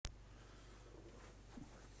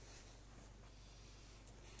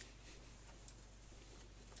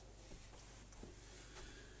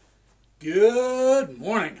Good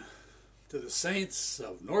morning to the saints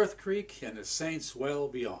of North Creek and the saints well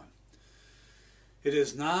beyond. It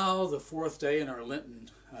is now the fourth day in our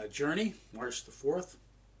Lenten journey, March the 4th,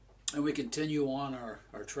 and we continue on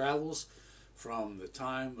our travels from the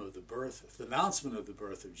time of the birth, the announcement of the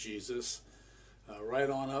birth of Jesus, right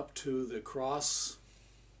on up to the cross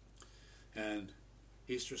and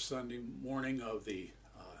Easter Sunday morning of the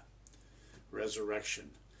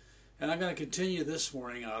resurrection. And I'm going to continue this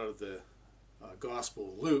morning out of the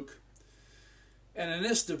Gospel of Luke. And in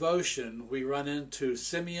this devotion, we run into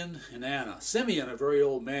Simeon and Anna. Simeon, a very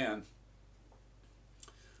old man,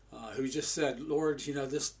 who just said, Lord,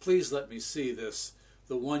 please let me see this,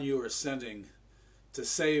 the one you are sending to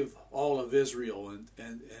save all of Israel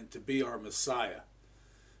and to be our Messiah.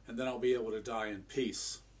 And then I'll be able to die in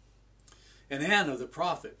peace. And Anna, the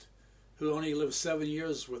prophet, who only lived 7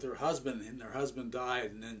 years with her husband, and her husband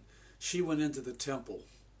died, and then she went into the temple.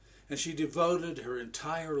 And she devoted her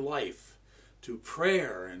entire life to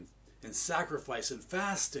prayer and sacrifice and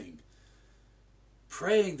fasting,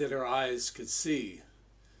 praying that her eyes could see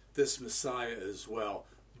this Messiah as well.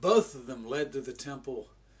 Both of them led to the temple.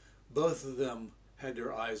 Both of them had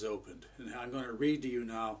their eyes opened. And I'm going to read to you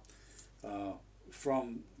now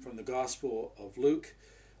from the Gospel of Luke.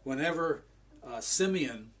 Whenever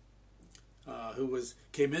Simeon, who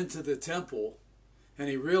came into the temple, and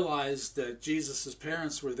he realized that Jesus'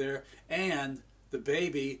 parents were there, and the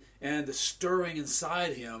baby, and the stirring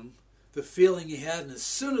inside him, the feeling he had, and as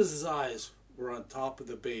soon as his eyes were on top of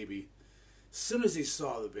the baby, as soon as he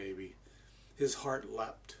saw the baby, his heart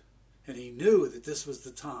leapt. And he knew that this was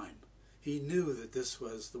the time. He knew that this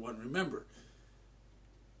was the one. Remember,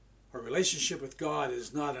 our relationship with God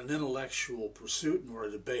is not an intellectual pursuit nor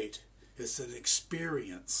a debate. It's an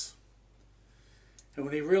experience. And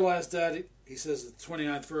when he realized that, he says the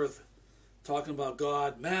 29th verse, talking about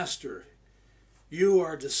God, Master, you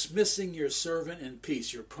are dismissing your servant in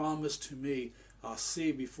peace. Your promise to me, I'll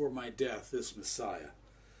see before my death this Messiah,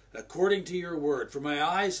 according to your word. For my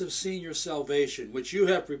eyes have seen your salvation, which you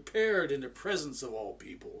have prepared in the presence of all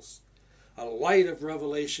peoples, a light of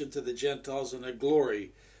revelation to the Gentiles and a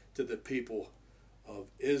glory to the people of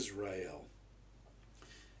Israel.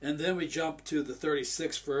 And then we jump to the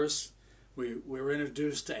 36th verse. We were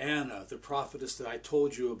introduced to Anna, the prophetess that I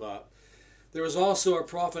told you about. There was also a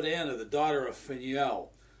prophet Anna, the daughter of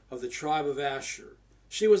Phanuel, of the tribe of Asher.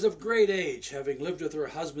 She was of great age, having lived with her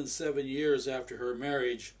husband 7 years after her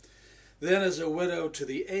marriage, then as a widow to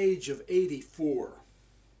the age of 84.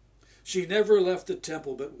 She never left the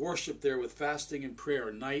temple, but worshipped there with fasting and prayer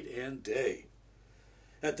night and day.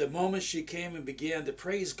 At the moment she came and began to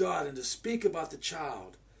praise God and to speak about the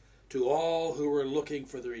child to all who were looking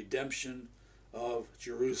for the redemption of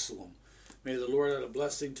Jerusalem. May the Lord add a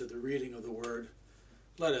blessing to the reading of the word.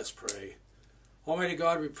 Let us pray. Almighty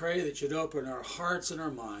God, we pray that you'd open our hearts and our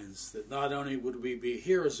minds, that not only would we be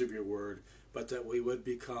hearers of your word, but that we would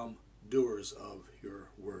become doers of your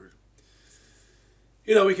word.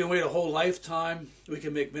 We can wait a whole lifetime. We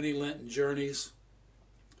can make many Lenten journeys.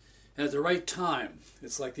 And at the right time,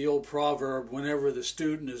 it's like the old proverb, whenever the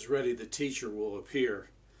student is ready, the teacher will appear.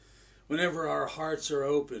 Whenever our hearts are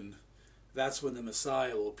open, that's when the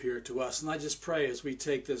Messiah will appear to us. And I just pray as we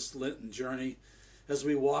take this Lenten journey, as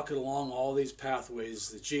we walk along all these pathways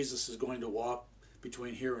that Jesus is going to walk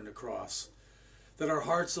between here and the cross, that our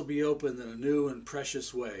hearts will be opened in a new and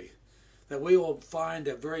precious way, that we will find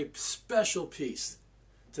a very special peace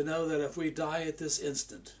to know that if we die at this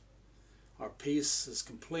instant, our peace is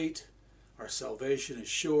complete, our salvation is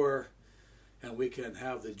sure, and we can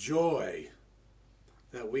have the joy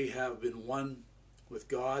that we have been one with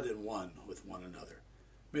God and one with one another.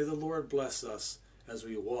 May the Lord bless us as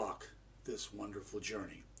we walk this wonderful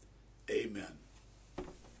journey. Amen.